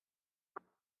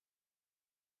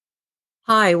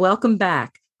Hi, welcome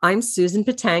back. I'm Susan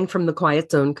Patang from the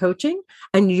Quiet Zone Coaching,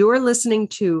 and you're listening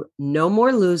to No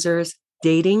More Losers,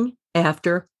 Dating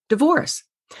After Divorce.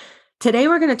 Today,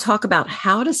 we're going to talk about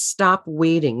how to stop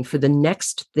waiting for the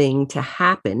next thing to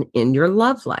happen in your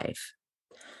love life.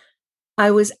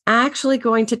 I was actually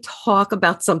going to talk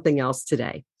about something else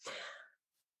today,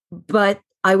 but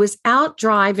I was out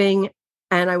driving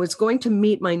and I was going to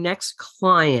meet my next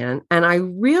client, and I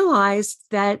realized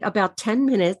that about 10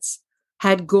 minutes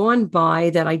had gone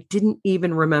by that I didn't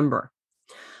even remember.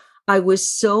 I was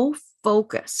so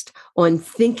focused on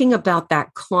thinking about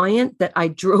that client that I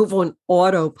drove on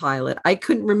autopilot. I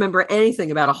couldn't remember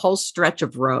anything about a whole stretch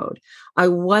of road. I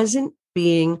wasn't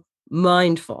being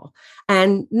mindful.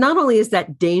 And not only is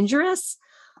that dangerous,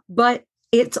 but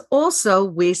it's also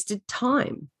wasted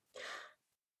time.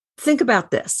 Think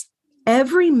about this.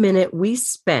 Every minute we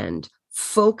spend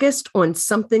focused on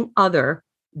something other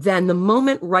than the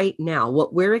moment right now,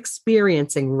 what we're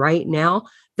experiencing right now,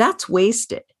 that's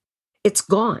wasted. It's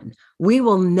gone. We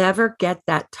will never get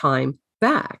that time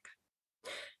back.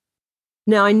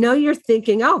 Now, I know you're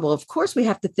thinking, oh, well, of course we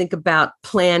have to think about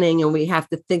planning and we have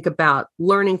to think about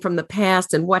learning from the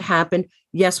past and what happened.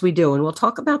 Yes, we do. And we'll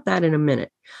talk about that in a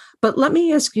minute. But let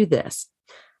me ask you this.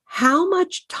 How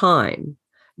much time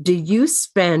do you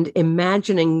spend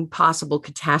imagining possible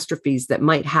catastrophes that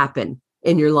might happen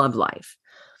in your love life?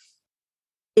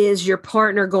 Is your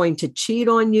partner going to cheat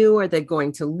on you? Are they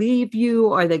going to leave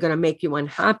you? Are they going to make you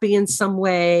unhappy in some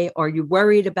way? Are you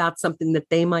worried about something that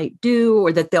they might do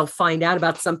or that they'll find out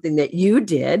about something that you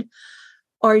did?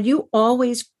 Are you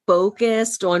always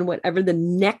focused on whatever the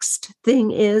next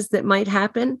thing is that might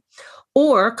happen?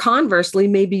 Or conversely,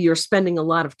 maybe you're spending a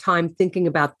lot of time thinking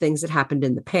about things that happened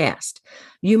in the past.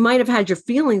 You might have had your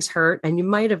feelings hurt and you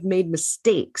might have made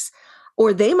mistakes,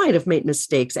 or they might have made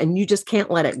mistakes and you just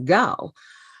can't let it go.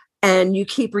 And you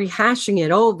keep rehashing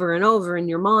it over and over in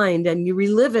your mind and you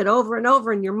relive it over and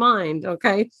over in your mind.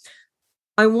 Okay.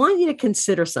 I want you to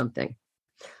consider something.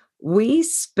 We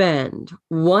spend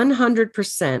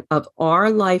 100% of our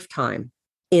lifetime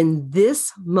in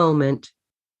this moment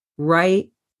right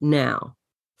now.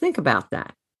 Think about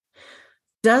that.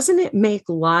 Doesn't it make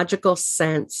logical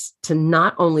sense to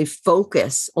not only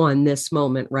focus on this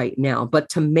moment right now, but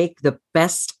to make the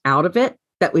best out of it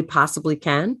that we possibly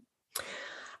can?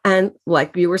 And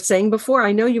like you were saying before,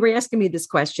 I know you were asking me this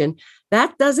question.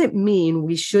 That doesn't mean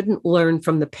we shouldn't learn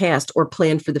from the past or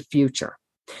plan for the future.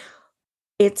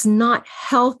 It's not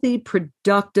healthy,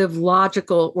 productive,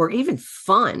 logical, or even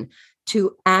fun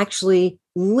to actually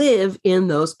live in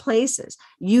those places.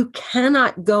 You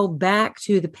cannot go back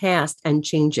to the past and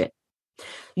change it.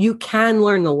 You can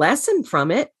learn the lesson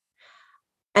from it.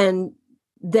 And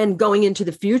then going into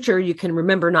the future, you can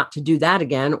remember not to do that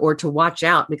again or to watch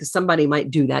out because somebody might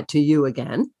do that to you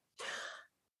again.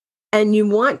 And you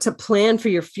want to plan for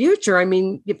your future. I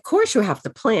mean, of course you have to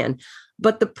plan,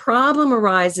 but the problem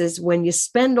arises when you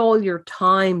spend all your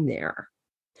time there.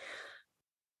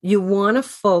 You want to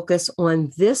focus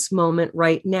on this moment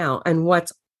right now and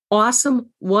what's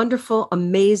awesome, wonderful,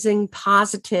 amazing,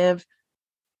 positive,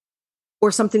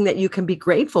 or something that you can be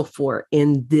grateful for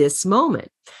in this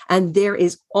moment. And there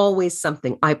is always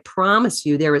something. I promise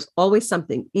you, there is always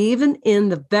something. Even in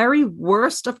the very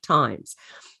worst of times,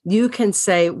 you can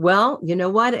say, well, you know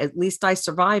what? At least I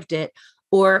survived it.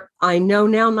 Or I know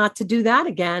now not to do that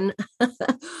again.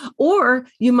 Or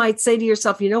you might say to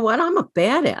yourself, you know what? I'm a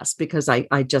badass because I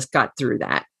just got through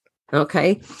that.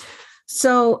 Okay.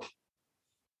 So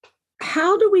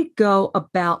how do we go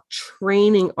about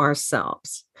training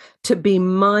ourselves to be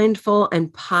mindful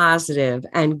and positive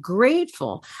and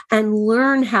grateful and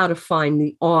learn how to find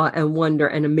the awe and wonder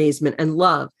and amazement and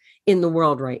love in the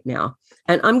world right now?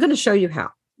 And I'm going to show you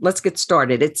how. Let's get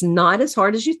started. It's not as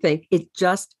hard as you think. It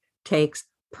just takes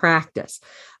practice.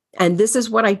 And this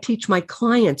is what I teach my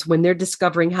clients when they're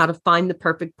discovering how to find the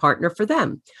perfect partner for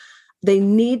them. They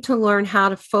need to learn how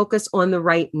to focus on the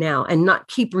right now and not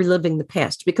keep reliving the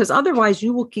past, because otherwise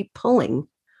you will keep pulling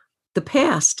the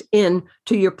past into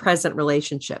your present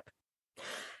relationship.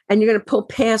 And you're going to pull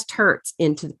past hurts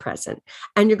into the present.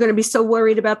 And you're going to be so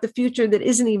worried about the future that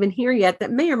isn't even here yet,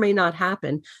 that may or may not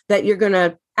happen, that you're going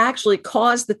to actually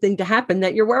cause the thing to happen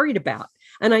that you're worried about.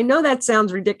 And I know that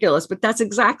sounds ridiculous, but that's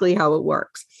exactly how it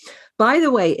works. By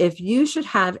the way, if you should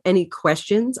have any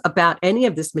questions about any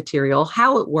of this material,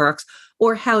 how it works,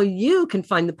 or how you can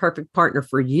find the perfect partner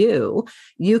for you,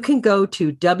 you can go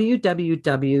to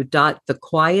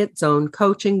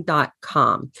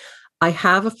www.thequietzonecoaching.com. I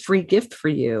have a free gift for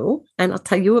you, and I'll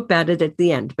tell you about it at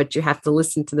the end, but you have to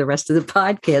listen to the rest of the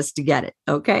podcast to get it.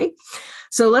 Okay.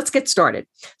 So let's get started.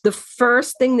 The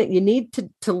first thing that you need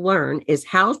to learn is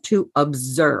how to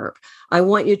observe. I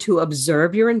want you to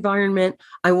observe your environment.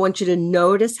 I want you to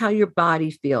notice how your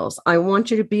body feels. I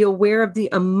want you to be aware of the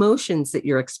emotions that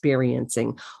you're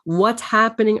experiencing, what's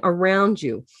happening around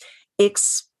you.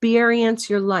 Experience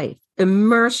your life,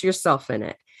 immerse yourself in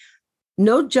it.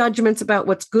 No judgments about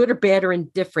what's good or bad or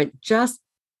indifferent. Just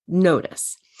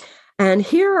notice. And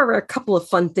here are a couple of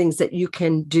fun things that you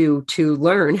can do to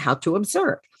learn how to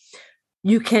observe.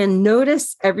 You can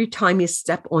notice every time you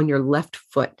step on your left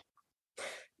foot.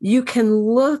 You can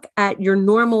look at your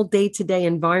normal day-to-day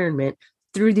environment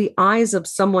through the eyes of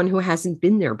someone who hasn't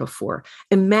been there before.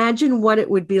 Imagine what it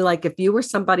would be like if you were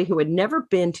somebody who had never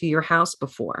been to your house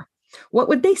before. What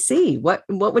would they see? What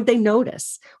would they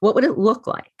notice? What would it look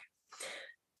like?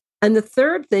 And the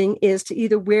third thing is to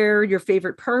either wear your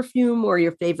favorite perfume or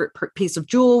your favorite piece of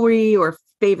jewelry or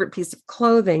favorite piece of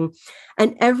clothing.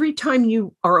 And every time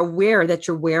you are aware that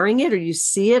you're wearing it or you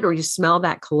see it or you smell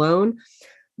that cologne,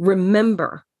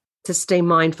 remember to stay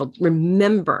mindful.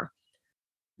 Remember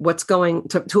what's going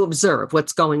to observe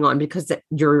what's going on, because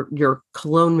your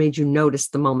cologne made you notice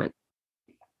the moment.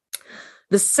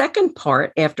 The second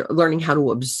part, after learning how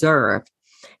to observe,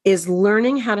 is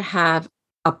learning how to have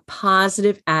a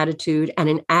positive attitude and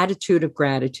an attitude of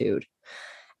gratitude.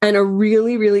 And a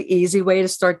really, really easy way to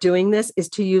start doing this is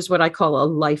to use what I call a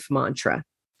life mantra.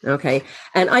 Okay.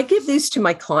 And I give these to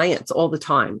my clients all the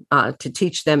time to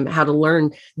teach them how to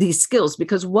learn these skills,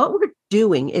 because what we're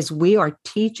doing is we are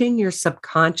teaching your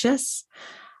subconscious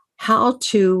how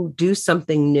to do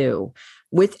something new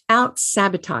without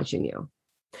sabotaging you.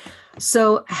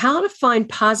 So how to find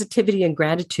positivity and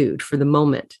gratitude for the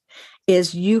moment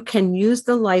is you can use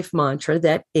the life mantra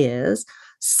that is,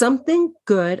 something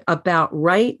good about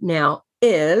right now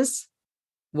is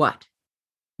what?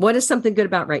 What is something good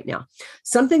about right now?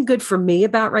 Something good for me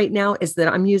about right now is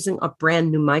that I'm using a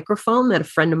brand new microphone that a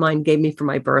friend of mine gave me for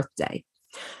my birthday.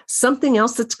 Something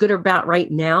else that's good about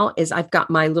right now is I've got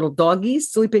my little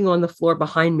doggies sleeping on the floor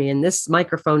behind me, and this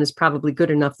microphone is probably good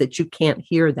enough that you can't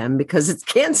hear them because it's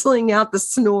canceling out the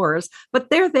snores, but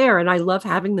they're there and I love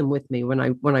having them with me when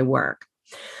I work.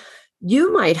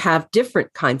 You might have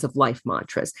different kinds of life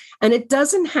mantras, and it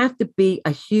doesn't have to be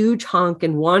a huge hunk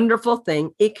and wonderful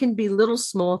thing. It can be little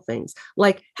small things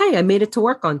like, hey, I made it to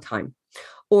work on time,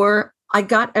 or I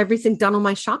got everything done on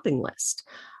my shopping list.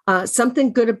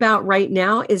 Something good about right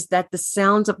now is that the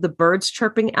sounds of the birds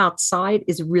chirping outside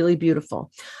is really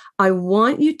beautiful. I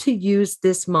want you to use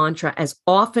this mantra as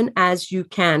often as you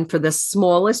can for the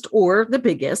smallest or the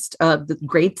biggest of the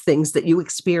great things that you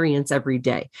experience every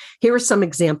day. Here are some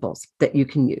examples that you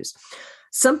can use.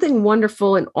 Something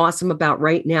wonderful and awesome about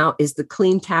right now is the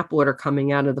clean tap water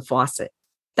coming out of the faucet.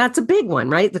 That's a big one,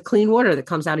 right? The clean water that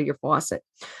comes out of your faucet.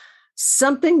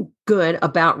 Something good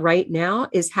about right now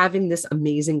is having this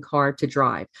amazing car to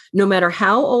drive. No matter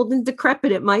how old and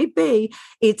decrepit it might be,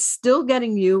 it's still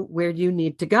getting you where you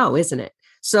need to go, isn't it?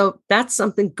 So that's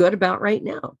something good about right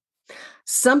now.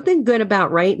 Something good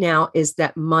about right now is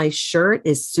that my shirt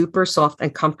is super soft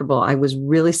and comfortable. I was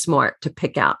really smart to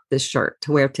pick out this shirt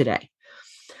to wear today.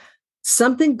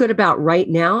 Something good about right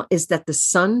now is that the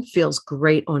sun feels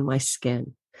great on my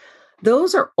skin.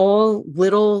 Those are all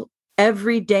little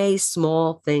everyday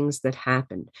small things that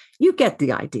happen. You get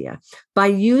the idea. By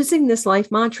using this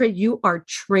life mantra, you are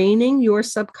training your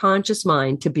subconscious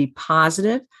mind to be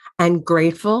positive and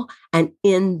grateful and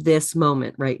in this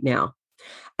moment right now.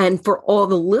 And for all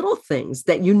the little things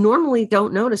that you normally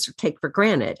don't notice or take for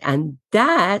granted. And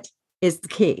that is the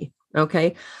key.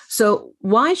 Okay. So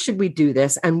why should we do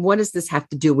this? And what does this have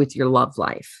to do with your love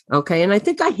life? Okay. And I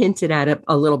think I hinted at it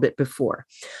a little bit before,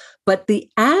 but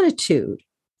the attitude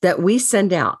that we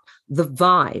send out, the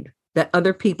vibe that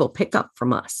other people pick up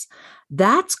from us,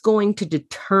 that's going to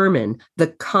determine the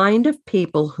kind of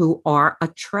people who are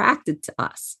attracted to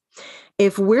us.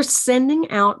 If we're sending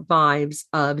out vibes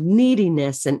of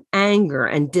neediness and anger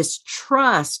and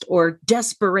distrust or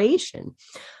desperation,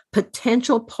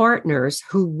 potential partners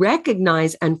who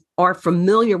recognize and are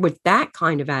familiar with that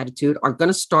kind of attitude are going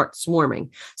to start swarming.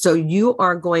 So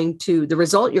the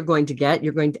result you're going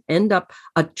to end up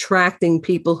attracting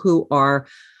people who are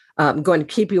going to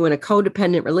keep you in a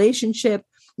codependent relationship.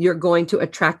 You're going to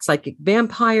attract psychic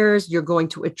vampires. You're going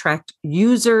to attract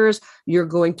users. You're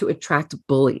going to attract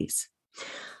bullies.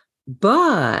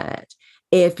 But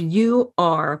if you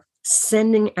are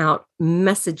sending out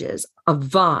messages, a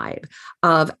vibe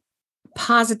of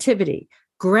positivity,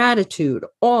 gratitude,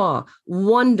 awe,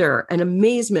 wonder, and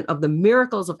amazement of the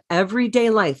miracles of everyday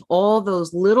life, all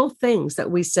those little things that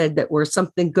we said that were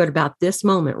something good about this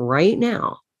moment right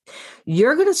now,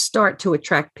 you're going to start to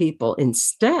attract people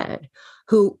instead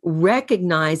who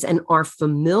recognize and are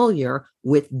familiar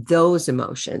with those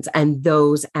emotions and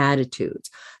those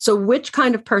attitudes. So which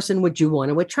kind of person would you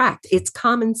want to attract? It's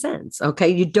common sense. Okay.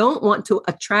 You don't want to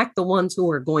attract the ones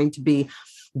who are going to be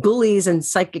bullies and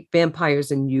psychic vampires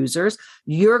and users.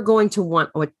 You're going to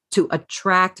want to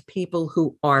attract people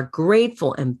who are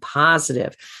grateful and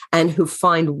positive and who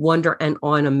find wonder and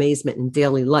awe and amazement in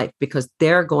daily life, because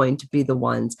they're going to be the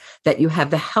ones that you have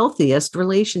the healthiest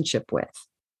relationship with.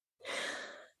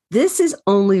 This is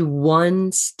only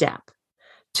one step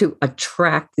to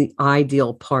attract the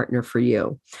ideal partner for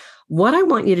you. What I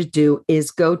want you to do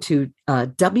is go to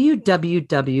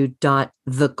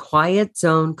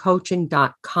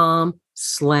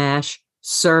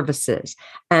www.thequietzonecoaching.com/services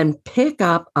and pick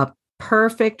up a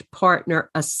perfect partner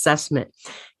assessment.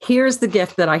 Here's the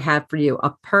gift that I have for you,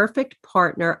 a perfect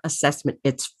partner assessment.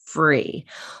 It's free.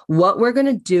 What we're going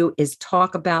to do is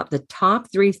talk about the top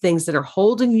 3 things that are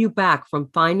holding you back from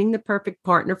finding the perfect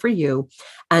partner for you,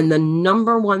 and the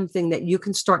number one thing that you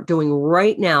can start doing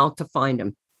right now to find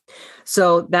them.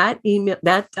 So that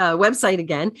website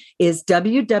again is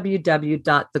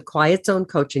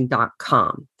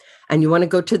www.thequietzonecoaching.com. And you want to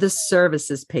go to the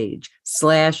services page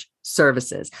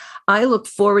 /services. I look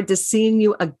forward to seeing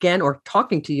you again or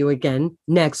talking to you again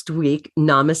next week.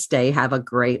 Namaste. Have a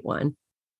great one.